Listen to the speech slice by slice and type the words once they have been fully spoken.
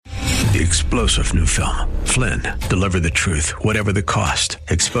The explosive new film, Flynn, deliver the truth, whatever the cost,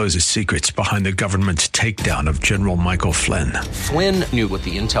 exposes secrets behind the government's takedown of General Michael Flynn. Flynn knew what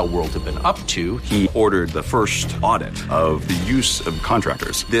the intel world had been up to. He ordered the first audit of the use of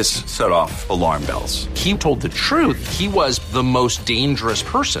contractors. This set off alarm bells. He told the truth. He was the most dangerous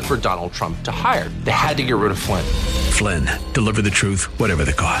person for Donald Trump to hire. They had to get rid of Flynn. Flynn, deliver the truth, whatever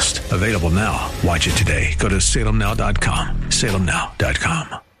the cost. Available now. Watch it today. Go to salemnow.com.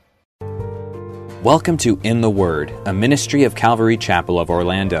 salemnow.com. Welcome to In the Word, a ministry of Calvary Chapel of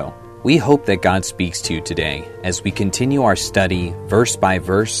Orlando. We hope that God speaks to you today as we continue our study, verse by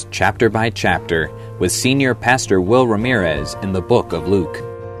verse, chapter by chapter, with Senior Pastor Will Ramirez in the book of Luke.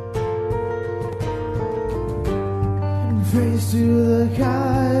 Praise to the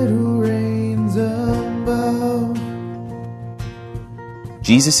God who reigns above.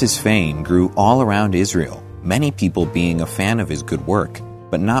 Jesus' fame grew all around Israel, many people being a fan of his good work,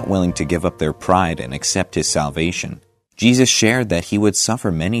 but not willing to give up their pride and accept his salvation. Jesus shared that he would suffer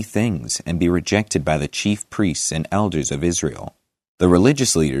many things and be rejected by the chief priests and elders of Israel. The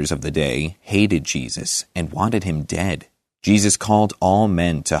religious leaders of the day hated Jesus and wanted him dead. Jesus called all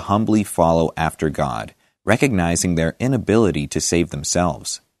men to humbly follow after God, recognizing their inability to save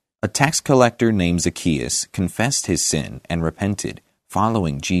themselves. A tax collector named Zacchaeus confessed his sin and repented,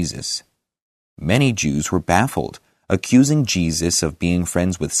 following Jesus. Many Jews were baffled, accusing Jesus of being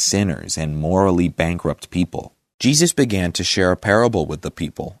friends with sinners and morally bankrupt people. Jesus began to share a parable with the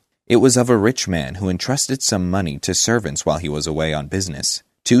people. It was of a rich man who entrusted some money to servants while he was away on business.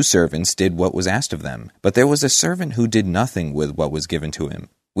 2 servants did what was asked of them, but there was a servant who did nothing with what was given to him.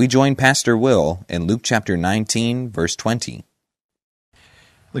 We join Pastor Will in Luke chapter 19, verse 20.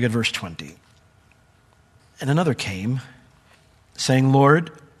 Look at verse 20. And another came, saying,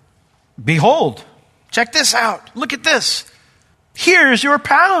 Lord, behold, check this out. Look at this. Here's your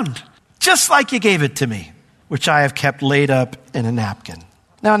pound, just like you gave it to me, which I have kept laid up in a napkin.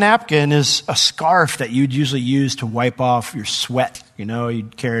 Now, a napkin is a scarf that you'd usually use to wipe off your sweat. You know,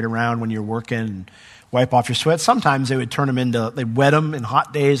 you'd carry it around when you're working and wipe off your sweat. Sometimes they would they'd wet them in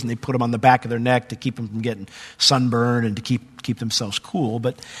hot days and they put them on the back of their neck to keep them from getting sunburned and to keep themselves cool.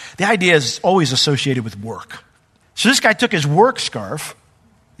 But the idea is always associated with work. So this guy took his work scarf,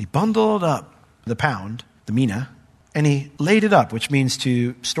 he bundled up the pound, the mina, and he laid it up, which means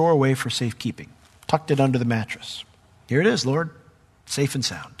to store away for safekeeping. Tucked it under the mattress. Here it is, Lord, safe and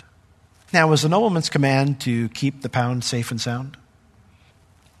sound. Now, was the nobleman's command to keep the pound safe and sound?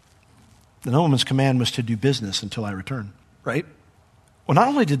 The nobleman's command was to do business until I return, right? Well, not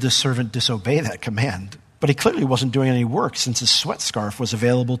only did this servant disobey that command, but he clearly wasn't doing any work since his sweat scarf was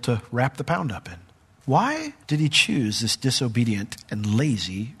available to wrap the pound up in. Why did he choose this disobedient and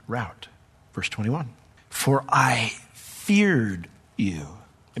lazy route? Verse 21, for I feared you.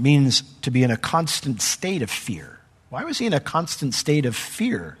 It means to be in a constant state of fear. Why was he in a constant state of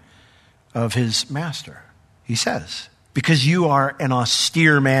fear of his master? He says, because you are an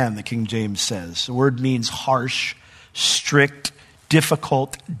austere man, the King James says. The word means harsh, strict,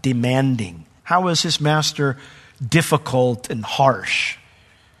 difficult, demanding. How was his master difficult and harsh?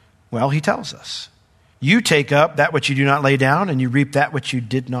 Well, he tells us, you take up that which you do not lay down, and you reap that which you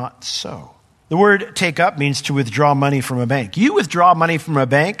did not sow. The word take up means to withdraw money from a bank. You withdraw money from a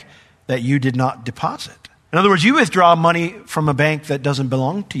bank that you did not deposit. In other words, you withdraw money from a bank that doesn't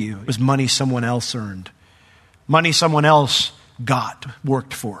belong to you. It was money someone else earned. Money someone else got,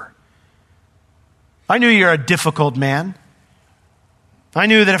 worked for. I knew you're a difficult man. I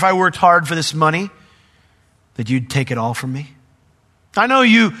knew that if I worked hard for this money, that you'd take it all from me. I know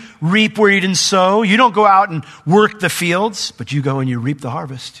you reap where you didn't sow. You don't go out and work the fields, but you go and you reap the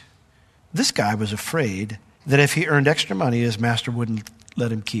harvest. This guy was afraid that if he earned extra money, his master wouldn't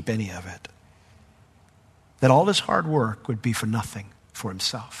let him keep any of it. That all his hard work would be for nothing for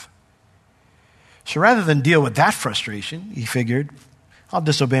himself. So rather than deal with that frustration, he figured, I'll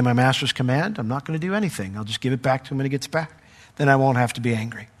disobey my master's command. I'm not going to do anything. I'll just give it back to him when he gets back. Then I won't have to be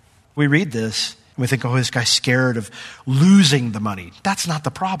angry. We read this and we think, oh, this guy's scared of losing the money. That's not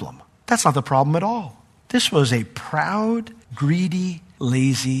the problem. That's not the problem at all. This was a proud, greedy,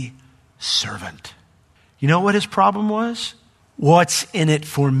 lazy servant. You know what his problem was? What's in it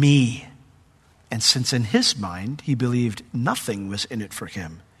for me? And since in his mind he believed nothing was in it for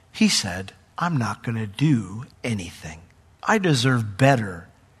him, he said, I'm not going to do anything. I deserve better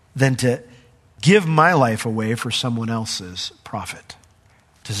than to give my life away for someone else's profit.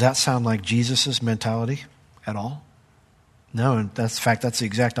 Does that sound like Jesus' mentality at all? No, in fact, that's the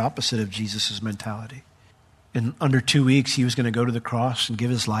exact opposite of Jesus' mentality. In under 2 weeks, he was going to go to the cross and give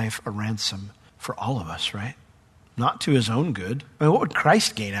his life a ransom for all of us, right? not to his own good. I mean, what would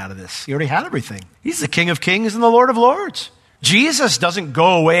Christ gain out of this? He already had everything. He's the King of Kings and the Lord of Lords. Jesus doesn't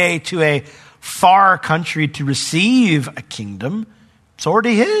go away to a far country to receive a kingdom. It's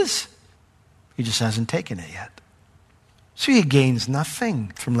already his. He just hasn't taken it yet. So he gains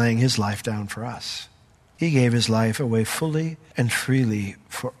nothing from laying his life down for us. He gave his life away fully and freely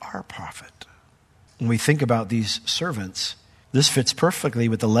for our profit. When we think about these servants, this fits perfectly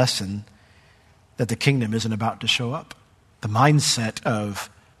with the lesson that the kingdom isn't about to show up. The mindset of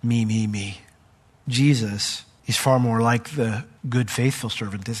me, me, me. Jesus, he's far more like the good, faithful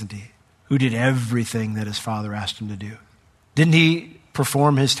servant, isn't he? Who did everything that his father asked him to do. Didn't he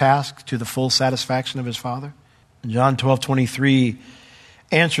perform his task to the full satisfaction of his father? And John 12:23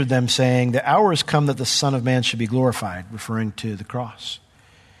 answered them, saying, the hour has come that the Son of Man should be glorified, referring to the cross.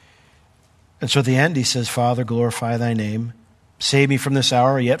 And so at the end he says, Father, glorify thy name. Save me from this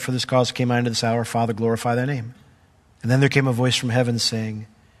hour, yet for this cause came I into this hour. Father, glorify thy name. And then there came a voice from heaven saying,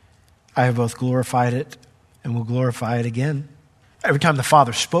 I have both glorified it and will glorify it again. Every time the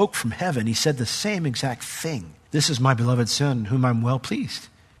Father spoke from heaven, he said the same exact thing. This is my beloved Son, whom I'm well pleased.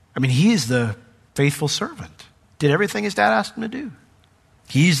 I mean, he is the faithful servant. Did everything his dad asked him to do.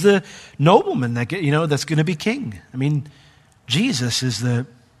 He's the nobleman that's going to be king. I mean, Jesus is the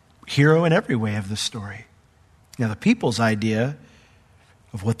hero in every way of this story. Now, the people's idea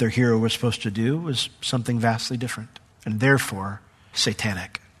of what their hero was supposed to do was something vastly different, and therefore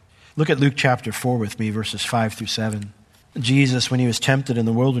satanic. Look at Luke chapter 4 with me, verses 5 through 7. Jesus, when he was tempted in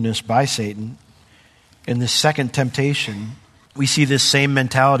the wilderness by Satan, in this second temptation, we see this same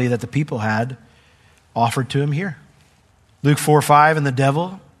mentality that the people had offered to him here. Luke 4:5, and the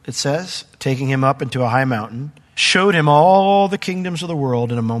devil, it says, taking him up into a high mountain, showed him all the kingdoms of the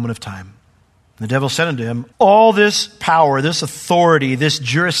world in a moment of time. The devil said unto him, all this power, this authority, this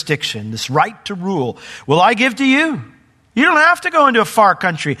jurisdiction, this right to rule, will I give to you. You don't have to go into a far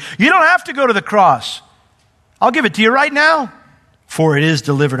country. You don't have to go to the cross. I'll give it to you right now. For it is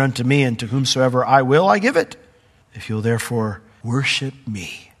delivered unto me, and to whomsoever I will, I give it. If you'll therefore worship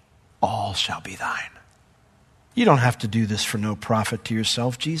me, all shall be thine. You don't have to do this for no profit to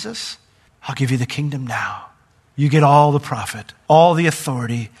yourself, Jesus. I'll give you the kingdom now. You get all the profit, all the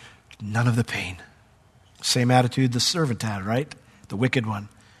authority, none of the pain. Same attitude the servant had, right? The wicked one.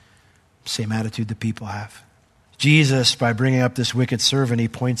 Same attitude the people have. Jesus, by bringing up this wicked servant, he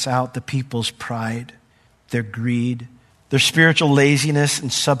points out the people's pride, their greed, their spiritual laziness in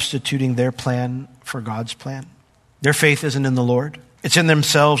substituting their plan for God's plan. Their faith isn't in the Lord. It's in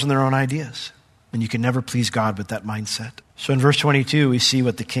themselves and their own ideas. And you can never please God with that mindset. So in verse 22, we see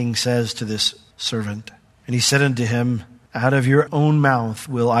what the king says to this servant. And he said unto him, out of your own mouth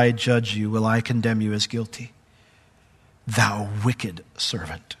will I judge you, will I condemn you as guilty. Thou wicked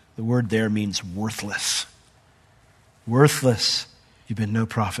servant. The word there means worthless. Worthless. You've been no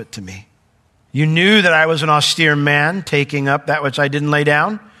profit to me. You knew that I was an austere man, taking up that which I didn't lay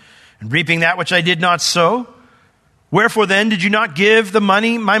down, and reaping that which I did not sow. Wherefore then did you not give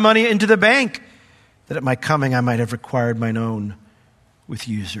my money into the bank, that at my coming I might have required mine own with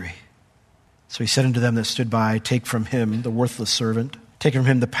usury? So he said unto them that stood by, take from him the worthless servant, take from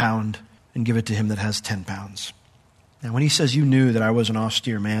him the pound, and give it to him that has 10 pounds. Now when he says you knew that I was an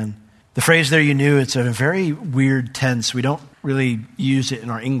austere man, the phrase there, you knew, it's a very weird tense. We don't really use it in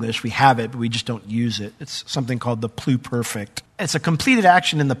our English. We have it, but we just don't use it. It's something called the pluperfect. It's a completed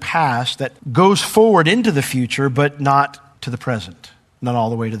action in the past that goes forward into the future, but not to the present, not all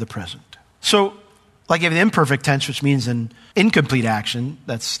the way to the present. So, like you have the imperfect tense, which means an incomplete action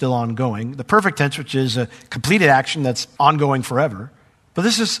that's still ongoing. The perfect tense, which is a completed action that's ongoing forever. But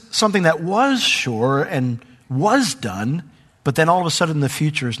this is something that was sure and was done, but then all of a sudden the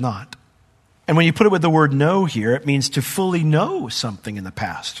future is not. And when you put it with the word know here, it means to fully know something in the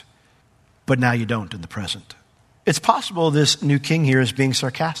past, but now you don't in the present. It's possible this new king here is being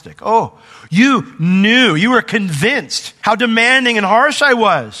sarcastic. Oh, you knew, you were convinced how demanding and harsh I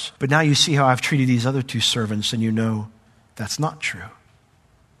was. But now you see how I've treated these other two servants, and you know that's not true,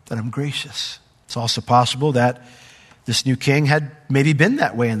 that I'm gracious. It's also possible that this new king had maybe been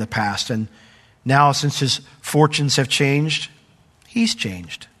that way in the past, and now since his fortunes have changed, he's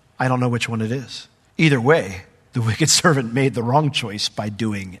changed. I don't know which one it is. Either way, the wicked servant made the wrong choice by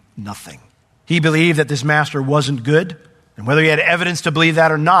doing nothing. He believed that this master wasn't good, and whether he had evidence to believe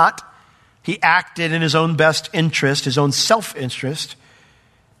that or not, he acted in his own best interest, his own self-interest,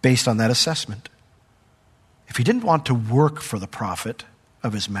 based on that assessment. If he didn't want to work for the profit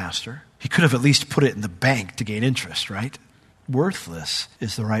of his master, he could have at least put it in the bank to gain interest, right? Worthless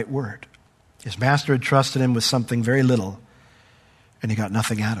is the right word. His master had trusted him with something very little, and he got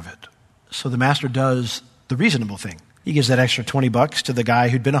nothing out of it. So the master does the reasonable thing. He gives that extra $20 to the guy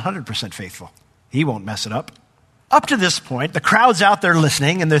who'd been 100% faithful. He won't mess it up. Up to this point, the crowd's out there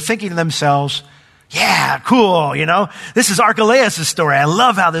listening, and they're thinking to themselves, yeah, cool, this is Archelaus' story. I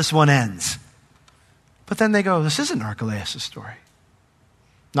love how this one ends. But then they go, this isn't Archelaus' story.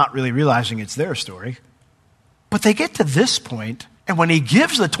 Not really realizing it's their story. But they get to this point, and when he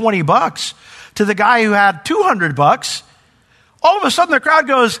gives the $20 to the guy who had $200, all of a sudden the crowd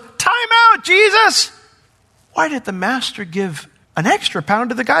goes, time out, Jesus! Why did the master give an extra pound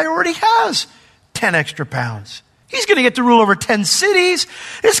to the guy who already has 10 extra pounds? He's going to get to rule over 10 cities.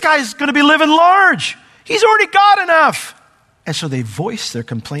 This guy's going to be living large. He's already got enough. And so they voice their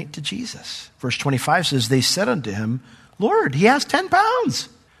complaint to Jesus. Verse 25 says, they said unto him, Lord, he has 10 pounds.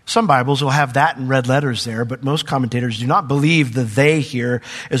 Some Bibles will have that in red letters there, but most commentators do not believe the they here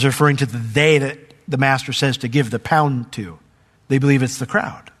is referring to the they that the master says to give the pound to. They believe it's the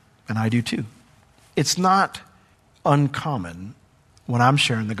crowd, and I do too. It's not uncommon when I'm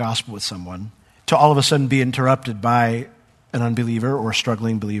sharing the gospel with someone to all of a sudden be interrupted by an unbeliever or a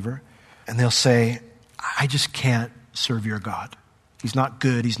struggling believer, and they'll say, I just can't serve your God. He's not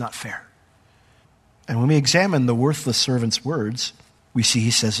good, he's not fair. And when we examine the worthless servant's words, we see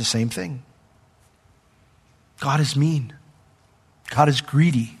he says the same thing. God is mean. God is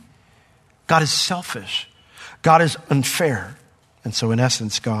greedy. God is selfish. God is unfair. And so in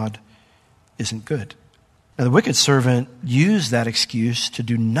essence, God isn't good. Now the wicked servant used that excuse to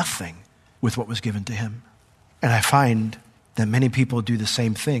do nothing with what was given to him. And I find that many people do the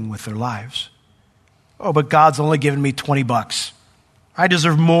same thing with their lives. Oh, but God's only given me $20. I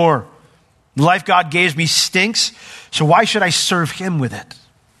deserve more. The life God gave me stinks, so why should I serve him with it?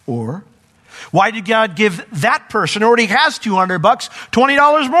 Or, why did God give that person who already has $200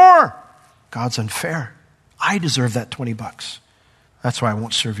 $20 more? God's unfair. I deserve that $20. That's why I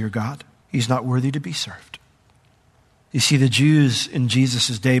won't serve your God. He's not worthy to be served. You see, the Jews in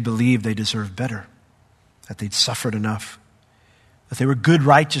Jesus' day believed they deserved better, that they'd suffered enough, that they were good,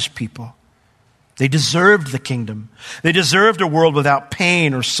 righteous people. They deserved the kingdom. They deserved a world without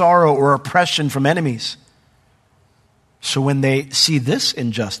pain or sorrow or oppression from enemies. So when they see this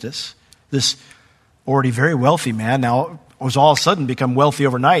injustice, this already very wealthy man now was all of a sudden become wealthy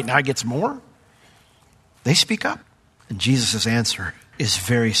overnight, now he gets more, they speak up. And Jesus' answer is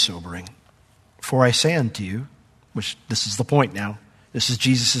very sobering. For I say unto you, which this is the point now, this is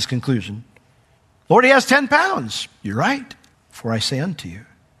Jesus' conclusion. Lord, he has 10 pounds. You're right. For I say unto you,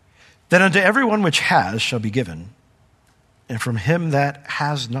 that unto everyone which has shall be given, and from him that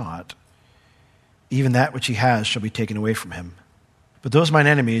has not, even that which he has shall be taken away from him. But those mine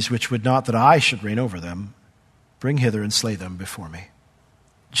enemies which would not that I should reign over them, bring hither and slay them before me.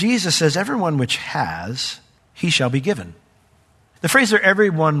 Jesus says, everyone which has, he shall be given. The phrase there,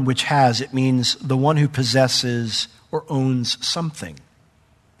 everyone which has, it means the one who possesses or owns something.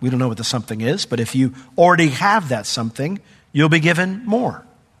 We don't know what the something is, but if you already have that something, you'll be given more.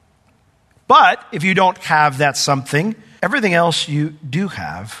 But if you don't have that something, everything else you do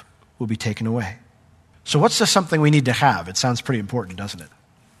have will be taken away. So what's the something we need to have? It sounds pretty important, doesn't it?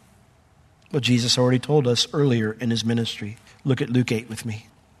 Well, Jesus already told us earlier in his ministry. Look at Luke 8 with me.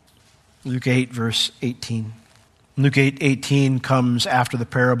 Luke 8, verse 18. Luke 8:18 comes after the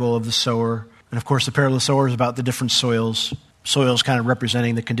parable of the sower. And of course, the parable of the sower is about the different soils. Soils kind of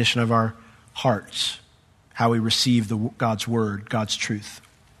representing the condition of our hearts, how we receive God's word, God's truth.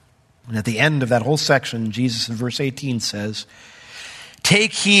 And at the end of that whole section, Jesus in verse 18 says,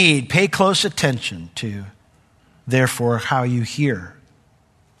 take heed, pay close attention to, therefore, how you hear.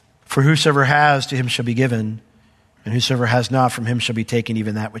 For whosoever has, to him shall be given, and whosoever has not, from him shall be taken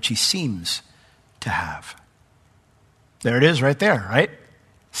even that which he seems to have. There it is right there, right?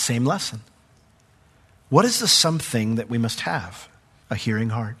 Same lesson. What is the something that we must have? A hearing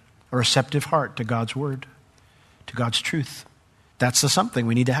heart, a receptive heart to God's word, to God's truth. That's the something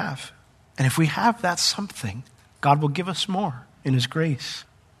we need to have. And if we have that something, God will give us more in his grace,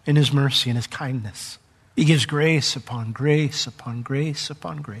 in his mercy, in his kindness. He gives grace upon grace upon grace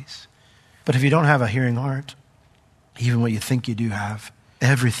upon grace. But if you don't have a hearing heart, even what you think you do have,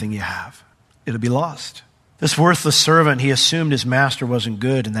 everything you have, it'll be lost. This worthless servant, he assumed his master wasn't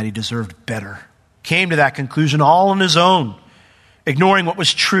good and that he deserved better. Came to that conclusion all on his own, ignoring what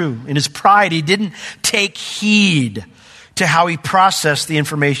was true. In his pride, he didn't take heed to how he processed the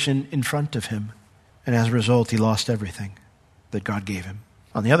information in front of him. And as a result, he lost everything that God gave him.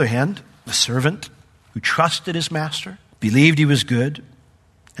 On the other hand, the servant who trusted his master, believed he was good,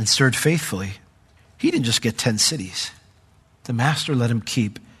 and served faithfully, he didn't just get 10 cities. The master let him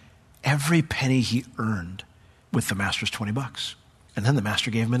keep every penny he earned with the master's $20. And then the master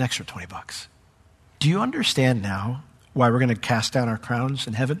gave him an extra $20. Do you understand now why we're going to cast down our crowns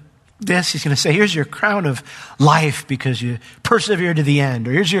in heaven? He's going to say, here's your crown of life because you persevered to the end.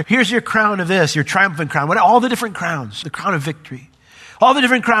 Or here's your crown of this, your triumphant crown. All the different crowns, the crown of victory. All the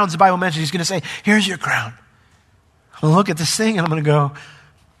different crowns the Bible mentions. He's going to say, here's your crown. I'm going to look at this thing and I'm going to go,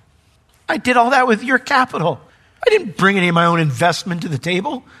 I did all that with your capital. I didn't bring any of my own investment to the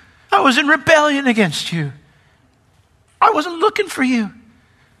table. I was in rebellion against you. I wasn't looking for you.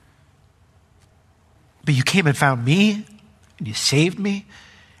 But you came and found me, and you saved me,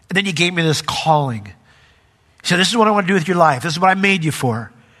 and then you gave me this calling. You said, this is what I want to do with your life. This is what I made you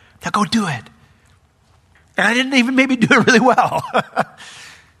for. Now go do it. And I didn't even maybe do it really well.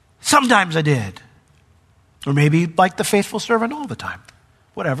 Sometimes I did. Or maybe like the faithful servant all the time.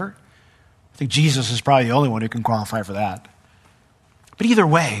 Whatever. I think Jesus is probably the only one who can qualify for that. But either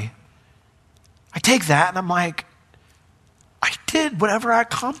way, I take that and I'm like, I did whatever I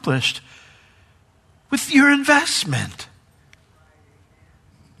accomplished with your investment.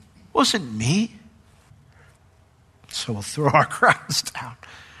 It wasn't me. So we'll throw our crowns down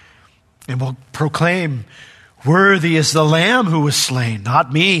and we'll proclaim, worthy is the Lamb who was slain,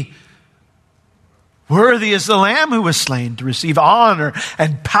 not me. Worthy is the Lamb who was slain to receive honor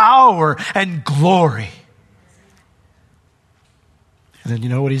and power and glory. And then you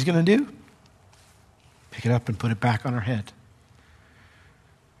know what he's going to do? Pick it up and put it back on our head.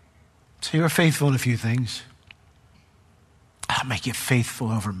 So you are faithful in a few things. I'll make you faithful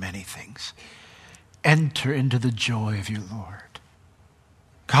over many things. Enter into the joy of your Lord.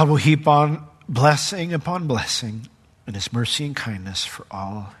 God will heap on blessing upon blessing in his mercy and kindness for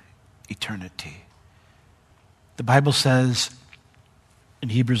all eternity. The Bible says in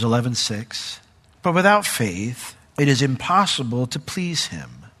Hebrews 11:6, but without faith it is impossible to please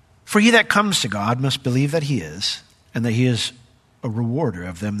him. For he that comes to God must believe that he is, and that he is a rewarder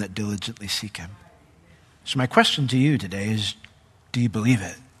of them that diligently seek him. So my question to you today is, do you believe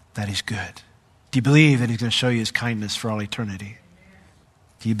it, that he's good? Do you believe that he's going to show you his kindness for all eternity?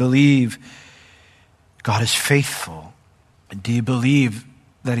 Do you believe God is faithful? And do you believe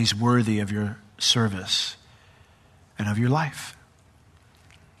that he's worthy of your service and of your life?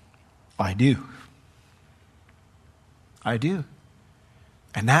 I do. I do.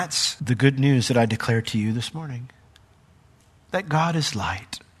 And that's the good news that I declare to you this morning. That God is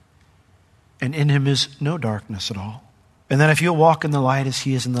light, and in him is no darkness at all. And that if you'll walk in the light as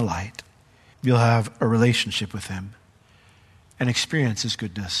he is in the light, you'll have a relationship with him and experience his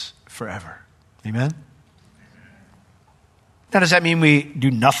goodness forever. Amen? Now, does that mean we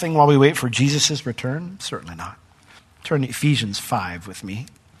do nothing while we wait for Jesus' return? Certainly not. Turn to Ephesians 5 with me.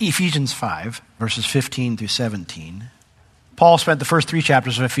 Ephesians 5, verses 15 through 17. Paul spent the first 3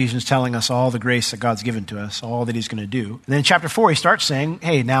 chapters of Ephesians telling us all the grace that God's given to us, all that he's going to do. And then in chapter 4, he starts saying,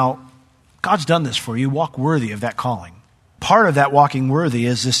 hey, now, God's done this for you. Walk worthy of that calling. Part of that walking worthy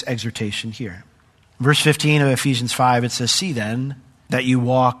is this exhortation here. Verse 15 of Ephesians 5, it says, see then that you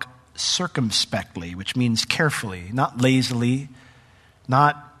walk circumspectly, which means carefully, not lazily,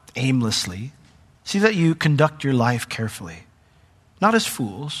 not aimlessly. See that you conduct your life carefully, not as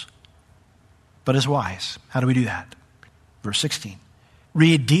fools, but as wise. How do we do that? Verse 16,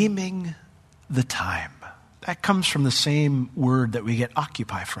 redeeming the time. That comes from the same word that we get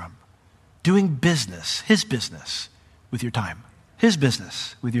occupy from. Doing business, his business with your time. His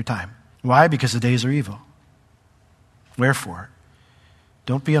business with your time. Why? Because the days are evil. Wherefore,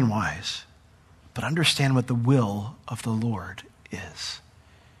 don't be unwise, but understand what the will of the Lord is.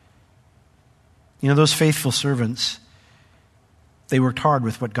 You know, those faithful servants, they worked hard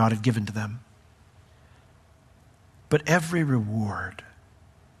with what God had given to them. But every reward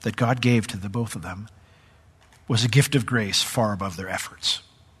that God gave to the both of them was a gift of grace far above their efforts,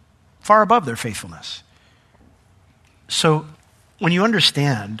 far above their faithfulness. So when you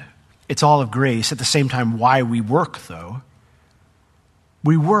understand it's all of grace, at the same time why we work, though,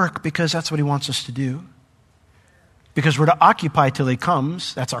 we work because that's what he wants us to do. Because we're to occupy till he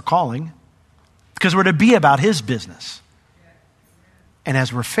comes, that's our calling. Because we're to be about his business. And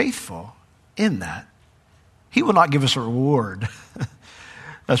as we're faithful in that, he will not give us a reward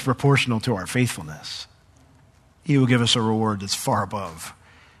that's proportional to our faithfulness. He will give us a reward that's far above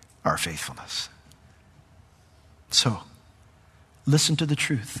our faithfulness. So, listen to the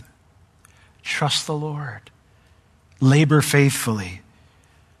truth. Trust the Lord. Labor faithfully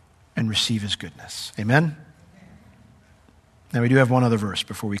and receive his goodness. Amen? Now we do have one other verse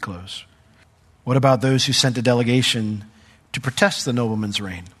before we close. What about those who sent a delegation to protest the nobleman's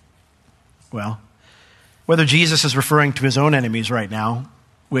reign? Well, whether Jesus is referring to his own enemies right now,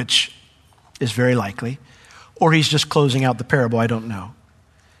 which is very likely, or he's just closing out the parable, I don't know.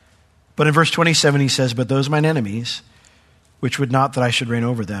 But in verse 27 he says, but those mine enemies, which would not that I should reign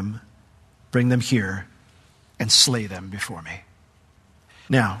over them, bring them here and slay them before me.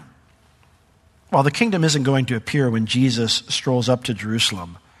 Now, while the kingdom isn't going to appear when Jesus strolls up to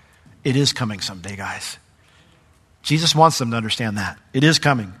Jerusalem, it is coming someday, guys. Jesus wants them to understand that. It is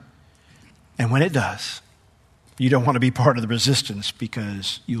coming. And when it does, you don't want to be part of the resistance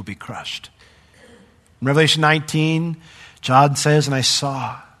because you'll be crushed. In Revelation 19, John says, and I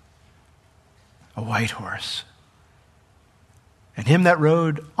saw a white horse. And him that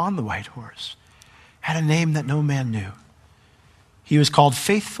rode on the white horse had a name that no man knew. He was called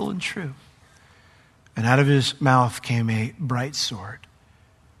Faithful and True. And out of his mouth came a bright sword,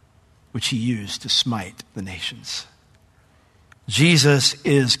 which he used to smite the nations. Jesus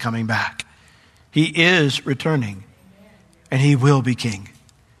is coming back. He is returning, and he will be king.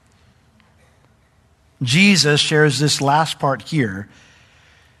 Jesus shares this last part here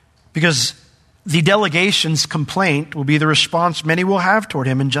because the delegation's complaint will be the response many will have toward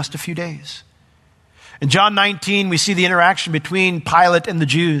him in just a few days. In John 19, we see the interaction between Pilate and the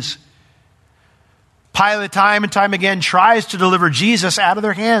Jews. Pilate, time and time again, tries to deliver Jesus out of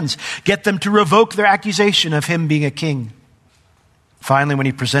their hands, get them to revoke their accusation of him being a king. Finally, when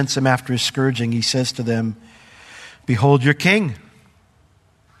he presents him after his scourging, he says to them, behold your king.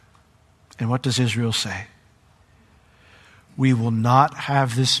 And what does Israel say? We will not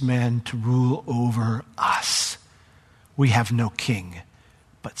have this man to rule over us. We have no king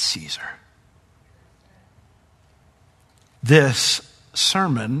but Caesar. This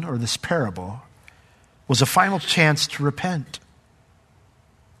sermon, or this parable, was a final chance to repent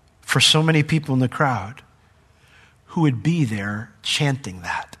for so many people in the crowd who would be there chanting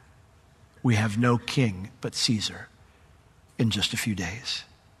that. We have no king but Caesar in just a few days.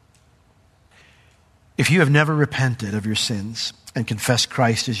 If you have never repented of your sins and confessed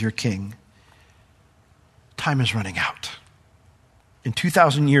Christ as your king, time is running out. In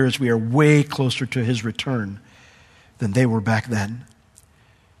 2,000 years, we are way closer to his return than they were back then.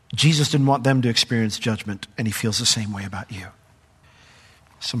 Jesus didn't want them to experience judgment, and he feels the same way about you.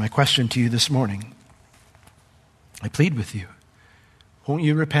 So my question to you this morning, I plead with you, won't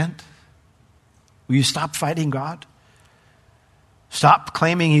you repent? Will you stop fighting God? Stop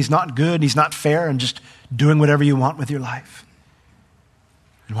claiming he's not good, he's not fair, and just doing whatever you want with your life.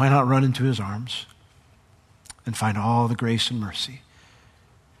 And why not run into his arms and find all the grace and mercy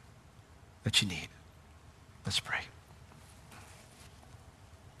that you need? Let's pray.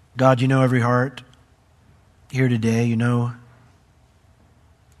 God, you know every heart here today. You know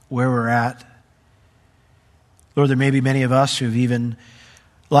where we're at. Lord, there may be many of us who've even,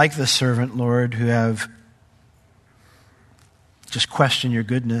 like the servant, Lord, who have just questioned your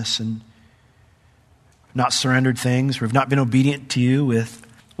goodness and not surrendered things, or have not been obedient to you with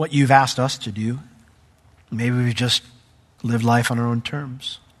what you've asked us to do. Maybe we've just lived life on our own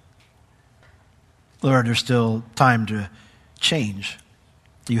terms. Lord, there's still time to change.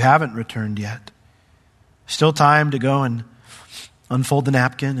 You haven't returned yet. Still time to go and unfold the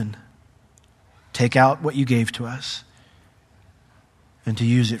napkin and take out what you gave to us and to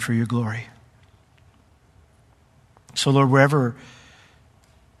use it for your glory. So, Lord, wherever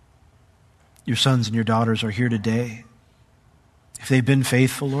your sons and your daughters are here today, if they've been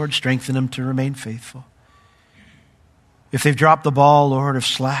faithful, Lord, strengthen them to remain faithful. If they've dropped the ball, Lord, or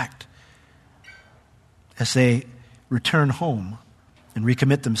slacked, as they return home and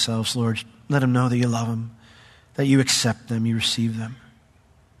recommit themselves, Lord, let them know that you love them, that you accept them, you receive them.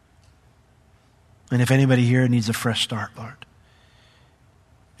 And if anybody here needs a fresh start, Lord,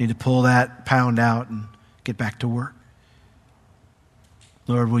 need to pull that pound out and get back to work,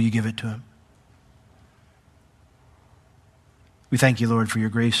 Lord, will you give it to him? We thank you, Lord, for your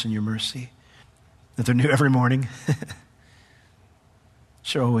grace and your mercy, that they're new every morning.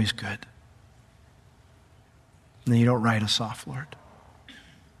 You're always good. And then you don't write us off, Lord.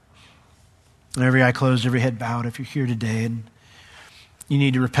 And every eye closed, every head bowed, if you're here today and you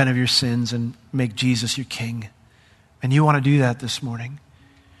need to repent of your sins and make Jesus your king, and you want to do that this morning,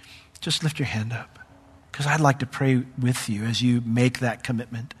 just lift your hand up, because I'd like to pray with you as you make that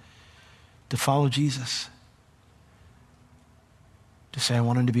commitment to follow Jesus, to say, I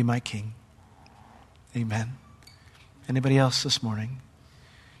want him to be my king. Amen. Anybody else this morning?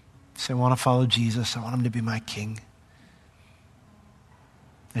 Say, I want to follow Jesus. I want him to be my king.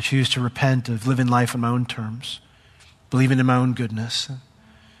 I choose to repent of living life on my own terms, believing in my own goodness, and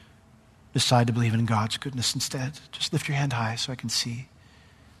decide to believe in God's goodness instead. Just lift your hand high so I can see.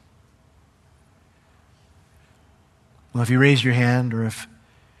 Well, if you raised your hand, or if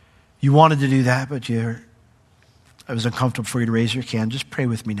you wanted to do that, but you're it was uncomfortable for you to raise your hand, just pray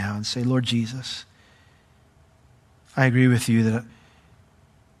with me now and say, Lord Jesus, I agree with you that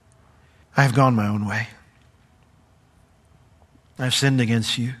I have gone my own way. I've sinned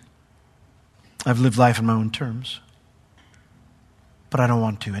against you. I've lived life on my own terms. But I don't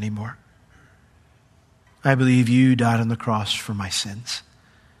want to anymore. I believe you died on the cross for my sins.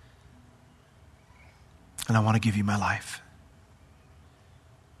 And I want to give you my life.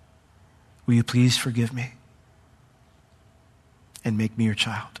 Will you please forgive me and make me your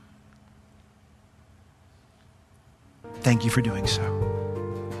child? Thank you for doing so.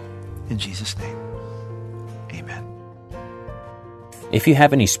 In Jesus' name, amen. If you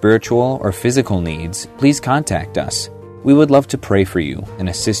have any spiritual or physical needs, please contact us. We would love to pray for you and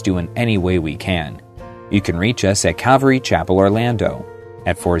assist you in any way we can. You can reach us at Calvary Chapel Orlando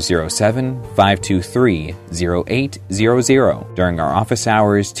at 407-523-0800 during our office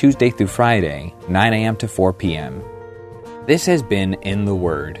hours Tuesday through Friday, 9 a.m. to 4 p.m. This has been In the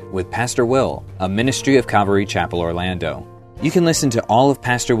Word with Pastor Will, a ministry of Calvary Chapel Orlando. You can listen to all of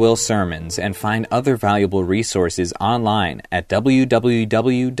Pastor Will's sermons and find other valuable resources online at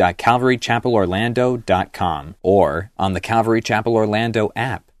www.calvarychapelorlando.com or on the Calvary Chapel Orlando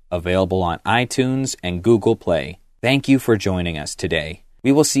app, available on iTunes and Google Play. Thank you for joining us today.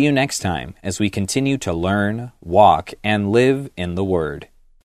 We will see you next time as we continue to learn, walk, and live in the Word.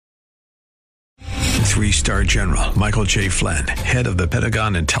 3-star General Michael J. Flynn, head of the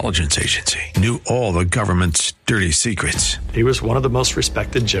Pentagon Intelligence Agency, knew all the government's dirty secrets. He was one of the most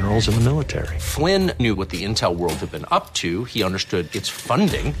respected generals in the military. Flynn knew what the intel world had been up to. He understood its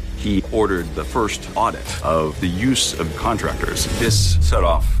funding. He ordered the first audit of the use of contractors. This set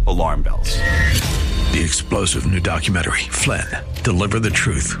off alarm bells. The explosive new documentary, Flynn, Deliver the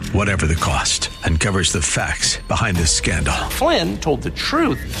Truth, Whatever the Cost, uncovers the facts behind this scandal. Flynn told the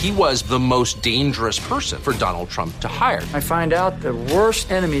truth. He was the most dangerous person for Donald Trump to hire. I find out the worst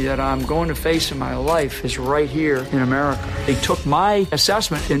enemy that I'm going to face in my life is right here in America. They took my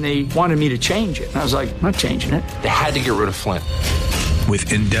assessment and they wanted me to change it. And I was like, I'm not changing it. They had to get rid of Flynn.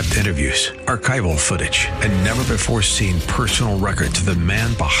 With in-depth interviews, archival footage, and never-before-seen personal records of the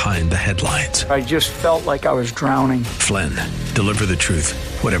man behind the headlines. I just felt like I was drowning. Flynn, Deliver the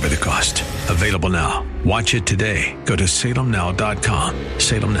Truth, Whatever the Cost. Available now. Watch it today. Go to salemnow.com.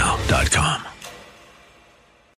 salemnow.com.